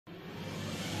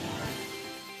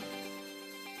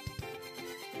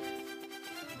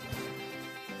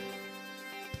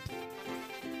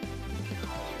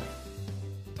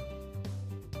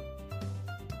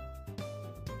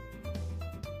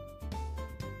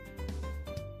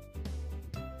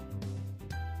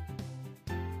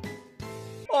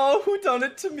Oh, who done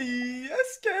it to me? I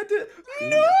scanned it.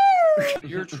 No!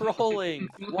 You're trolling.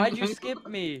 Why'd you skip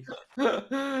me?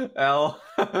 L.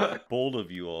 Bold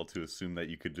of you all to assume that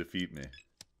you could defeat me.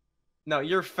 No,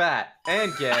 you're fat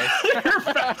and gay.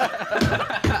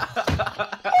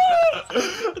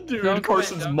 Dude,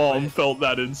 Carson's mom felt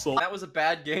that insult. That was a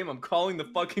bad game. I'm calling the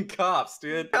fucking cops,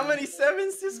 dude. How many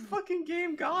sevens this fucking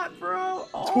game got, bro?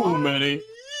 Too many.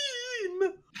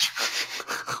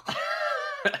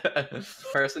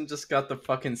 Carson just got the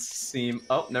fucking seam.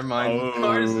 Oh, never mind. Oh.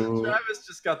 Carson, Travis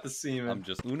just got the seam.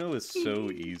 Uno is so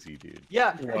easy, dude.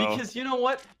 Yeah, Wow. because you know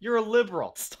what? You're a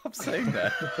liberal. Stop saying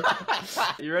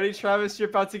that. You ready, Travis? You're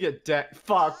about to get decked.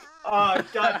 Fuck. Oh,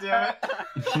 god damn it.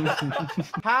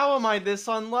 How am I this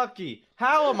unlucky?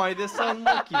 How am I this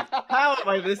unlucky? How am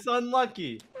I this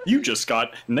unlucky? You just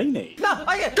got nay-nay. No,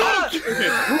 I get.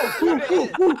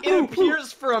 It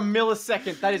appears for a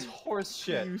millisecond. That is horse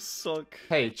shit. You suck.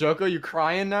 Hey, Joko, you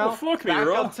crying now? Oh, fuck me, Back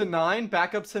bro. up to 9.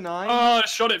 Back up to 9.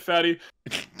 Shut it, fatty.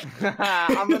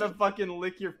 I'm gonna fucking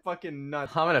lick your fucking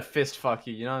nuts. I'm gonna fist fuck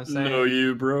you. You know what I'm saying? No,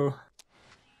 you, bro.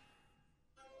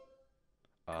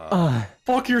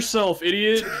 Fuck yourself,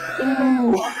 idiot.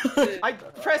 I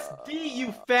pressed D,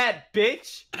 you fat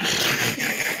bitch.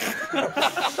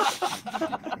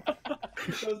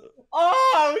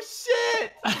 Oh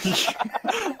shit!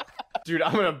 Dude,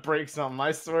 I'm gonna break something,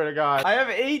 I swear to God. I have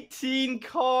 18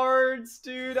 cards,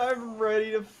 dude. I'm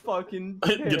ready to fucking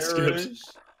Get perish.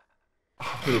 skipped.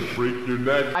 I'm gonna break your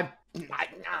neck.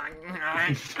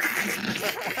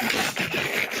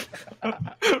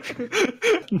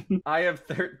 I have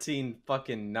 13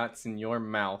 fucking nuts in your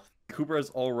mouth. Cooper has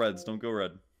all reds. Don't go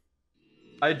red.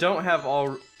 I don't have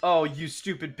all. Oh, you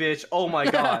stupid bitch. Oh my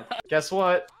god. Guess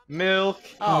what? Milk.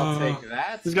 I'll take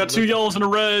that. He's got 2 yellows and a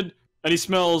red, and he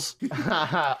smells.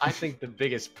 I think the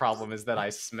biggest problem is that I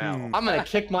smell. I'm gonna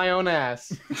kick my own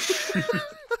ass.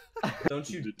 Don't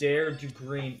you dare do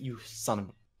green, you son of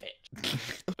a bitch.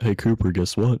 Hey, Cooper,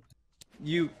 guess what?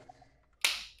 You.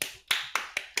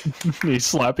 He's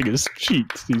slapping his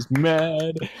cheeks. He's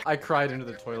mad. I cried into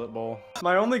the toilet bowl.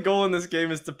 My only goal in this game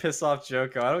is to piss off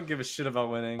Joko. I don't give a shit about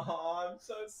winning. Oh, I'm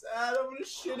so sad. I'm gonna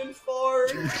shit and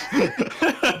fart.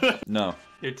 No.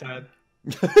 You're Ted.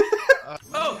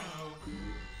 Oh!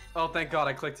 Oh, thank God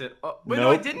I clicked it. Oh, wait, nope,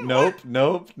 no, I didn't. Nope, What?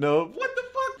 nope, nope. What the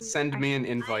fuck? Send me an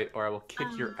invite or I will kick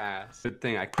your ass. Good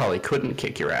thing I probably couldn't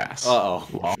kick your ass.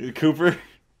 Uh-oh. Cooper?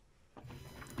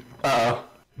 Uh-oh.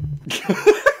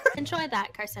 Enjoy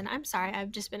that, Carson. I'm sorry,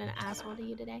 I've just been an asshole to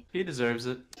you today. He deserves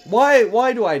it. Why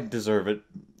do I deserve it,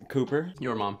 Cooper?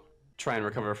 Your mom. Try and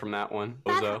recover from that one,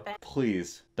 That bozo. happened.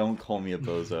 Please, don't call me a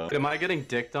bozo. Am I getting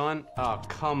dicked on? Oh,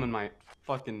 come in my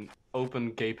fucking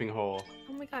open gaping hole.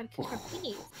 Oh my god, Cooper,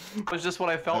 please. It was just what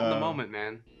I felt in the moment,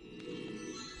 man.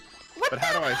 What But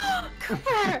how do I?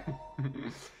 Cooper!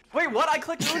 Wait, what? I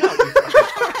clicked Uno!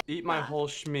 Eat my whole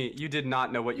schmeat. You did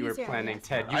not know what you were Easier, planning, yes.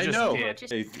 Ted. You I just know. did.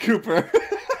 Hey, Cooper.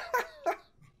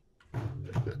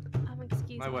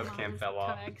 Excuse My me, webcam Mom. fell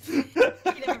off.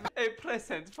 Correct. A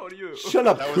present for you. Shut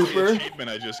up, That was the Cooper. achievement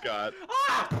I just got.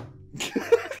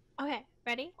 Okay,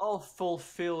 ready? I'll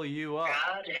fulfill you up.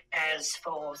 God has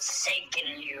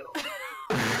forsaken you.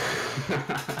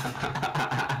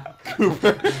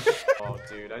 Cooper. Oh,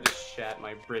 dude, I just shat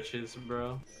my britches,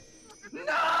 bro. No!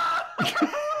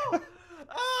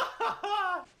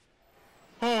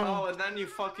 Oh, and then you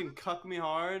fucking cuck me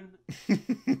hard?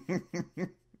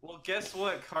 Well, guess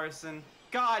what, Carson?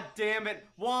 God damn it!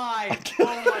 Why?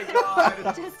 Oh my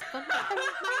god! Just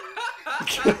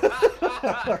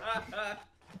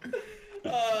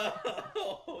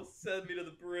Oh, send me to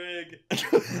the brig.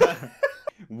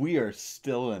 We are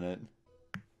still in it.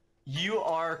 You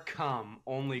are cum,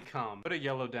 only cum. Put a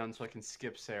yellow down so I can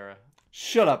skip Sarah.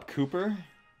 Shut up, Cooper.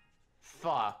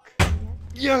 Fuck.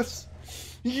 Yes!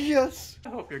 Yes! I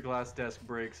hope your glass desk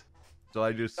breaks. So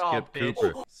I just Oh, skipped bitch.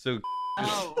 Cooper. So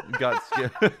Oh. got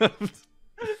skipped.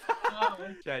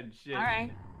 Chatting shit.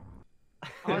 Alright.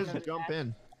 How does it jump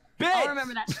in? Bitch! I'll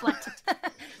remember that schlet.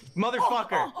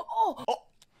 Motherfucker! Oh,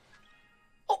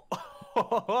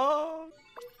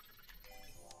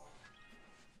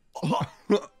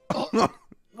 Wait,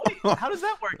 how does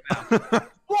that work now?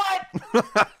 What?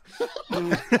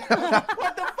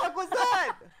 What the fuck was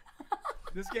that?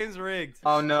 This game's rigged.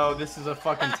 Oh no, this is a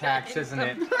fucking tax, isn't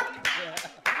it?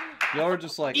 Y'all are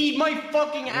just like, Eat my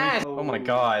fucking ass! Oh my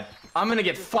god. I'm gonna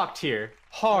get fucked here.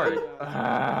 Hard.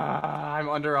 I'm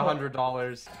under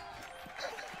 $100.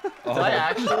 Did I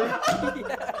actually?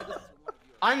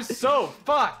 I'm so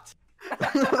fucked!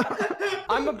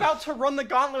 I'm about to run the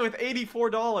gauntlet with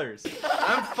 $84.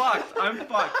 I'm fucked. I'm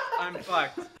fucked. I'm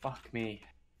fucked. Fuck me.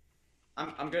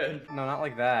 I'm good. No, not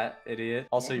like that, idiot.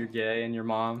 Also, you're gay and your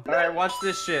mom. All right, watch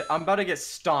this shit. I'm about to get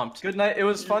stomped. Good night. It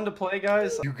was fun to play,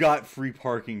 guys. You got free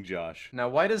parking, Josh. Now,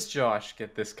 why does Josh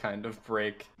get this kind of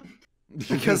break?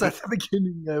 Because at the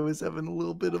beginning, I was having a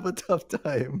little bit of a tough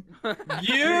time.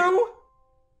 You?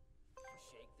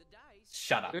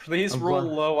 Shut up. Please I'm roll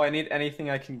glad- low. I need anything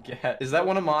I can get. Is that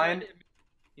one of mine?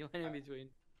 You went in between.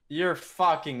 You're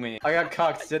fucking me. I got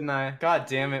cucked, didn't I? God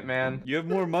damn it, man. You have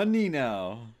more money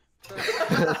now.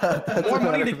 More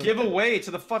money to give away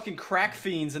to the fucking crack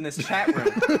fiends in this chat room.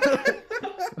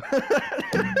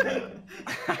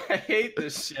 I hate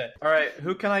this shit. Alright,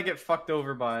 who can I get fucked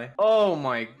over by? Oh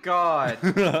my god.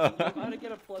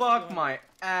 Fuck my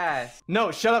ass.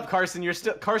 No, shut up, Carson. You're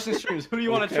still Carson streams. Who do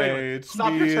you want to trade with? It's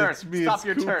Stop me, your turn. it's me, Stop it's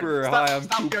your Cooper. turn. Hi, I'm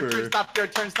Stop Cooper. your turn. Stop your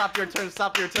turn. Stop your turn.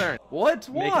 Stop your turn. What?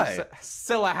 Make Why? him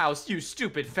sell a house, you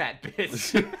stupid fat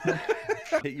bitch.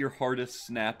 Hit your hardest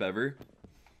snap ever.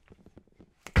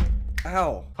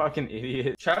 Ow. Fucking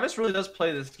idiot. Travis really does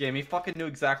play this game. He fucking knew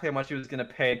exactly how much he was gonna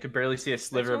pay and could barely see a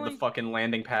sliver of the fucking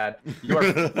landing pad. You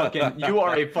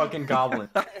are a fucking goblin.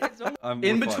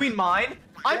 In between mine,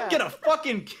 I'm gonna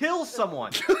fucking kill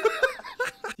someone.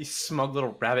 You smug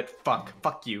little rabbit fuck.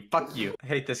 Fuck you. Fuck you. I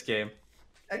hate this game.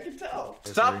 I can tell.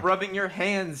 Stop rubbing your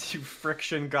hands, you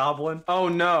friction goblin. Oh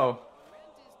no.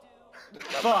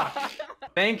 Fuck.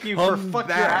 Thank you for fuck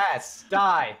your ass.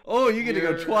 Die. Oh, you get to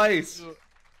go twice.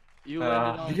 You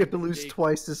ended You get to lose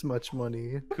twice as much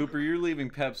money. Cooper, you're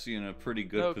leaving Pepsi in a pretty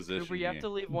good position. Cooper, you have here. to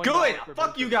leave $1 Good. for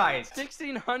Fuck Pepsi. you guys.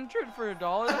 1,600 for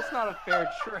 $1? That's not a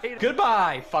fair trade.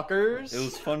 Goodbye, fuckers. It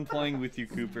was fun playing with you,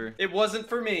 Cooper. It wasn't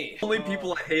for me. Only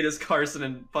people I hate is Carson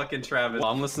and fucking Travis. Well,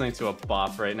 I'm listening to a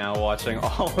bop right now, watching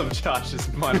all of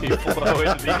Josh's money flow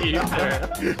into the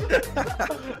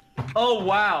ether. Oh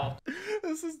wow.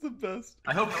 This is the best.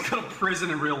 I hope I go to prison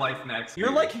in real life next.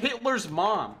 You're like Hitler's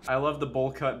mom. I love the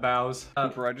bowl cut bows.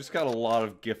 Cooper, I just got a lot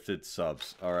of gifted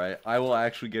subs, alright? I will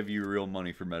actually give you real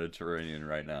money for Mediterranean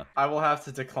right now. I will have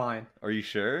to decline. Are you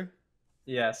sure?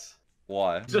 Yes.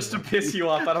 Why? Just to piss you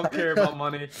off. I don't care about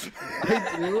money.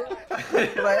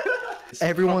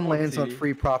 Everyone lands on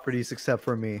free properties except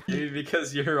for me. Maybe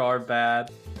because you are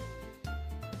bad.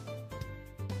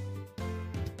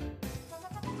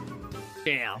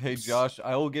 Damn. Hey Josh,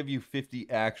 I will give you 50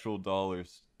 actual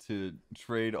dollars to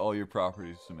trade all your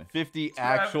properties to me. 50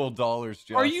 actual dollars,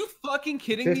 Josh. Are you fucking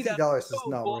kidding me? $50 is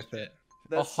not worth it.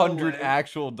 100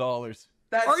 actual dollars.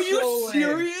 Are you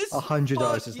serious?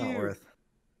 $100 is Fuck not you. worth.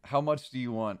 How much do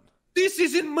you want? This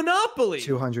isn't Monopoly.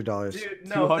 $200. Dude,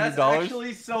 no, that's $200?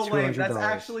 actually so lame. That's $200.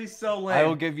 actually so lame. I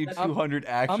will give you 200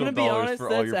 actual I'm gonna be dollars honest, for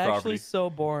all that's your actually property. so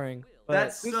boring. But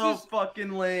That's This so is-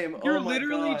 fucking lame. You're Oh my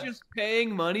literally God. just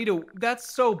paying money to.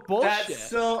 That's so bullshit. That's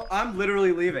so. I'm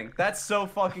literally leaving. That's so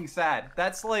fucking sad.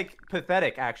 That's like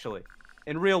pathetic, actually,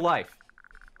 in real life.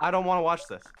 I don't want to watch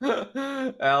this.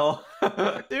 L.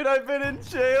 Dude, I've been in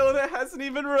jail and it hasn't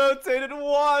even rotated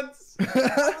once. I'm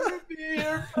gonna be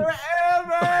here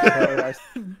forever.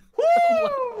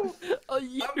 Woo!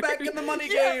 I'm back in the money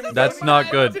game. That's not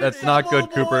good. That's not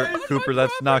good, Cooper. Cooper,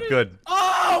 that's not good.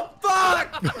 Oh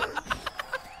fuck!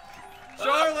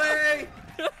 Charlie.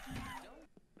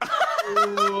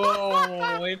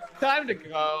 Whoa, it's time to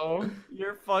go.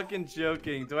 You're fucking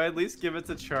joking. Do I at least give it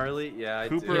to Charlie? Yeah, I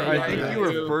Cooper, do. I think you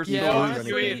were first yeah, to lose.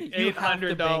 honestly, you have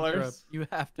to $800. bankrupt. You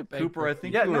have to bankrupt. Cooper, I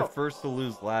think Yeah, you were no. first to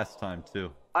lose last time,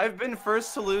 too. I've been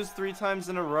first to lose 3 times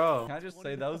in a row. Can I just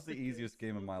say, that was the easiest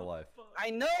game of my life. I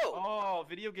know. Oh,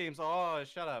 video games. Oh,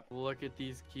 shut up. Look at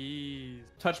these keys.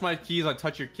 Touch my keys, I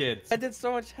touch your kids. I did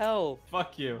so much health.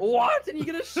 Fuck you. What? And you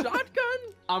get a shotgun?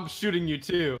 I'm shooting you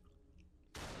too.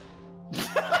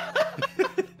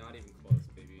 Not even close,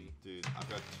 baby. Dude, I've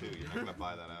got 2. You're not gonna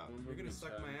buy that out. You're gonna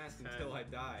suck my ass until I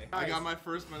die. I got my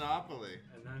first Monopoly.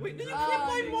 Wait, no, you Oh, can't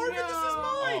buy more than this is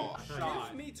mine. Oh,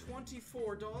 Give me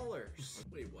 $24.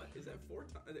 Wait, what? Is that 4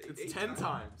 times? It's 10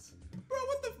 times. Bro,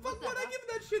 what the fuck? Why'd I give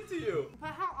that shit to you?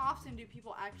 But how often do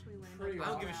people actually land on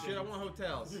I don't give a shit. I want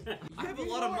hotels. I have a You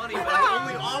lot of are- money, but I'm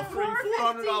only offering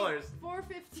 $400.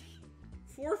 450.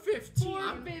 415.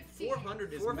 450.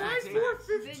 400 is Why max. is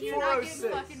 450? Then you're not getting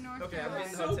 406. fucking North Okay, I'm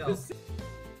Carolina. getting hotels.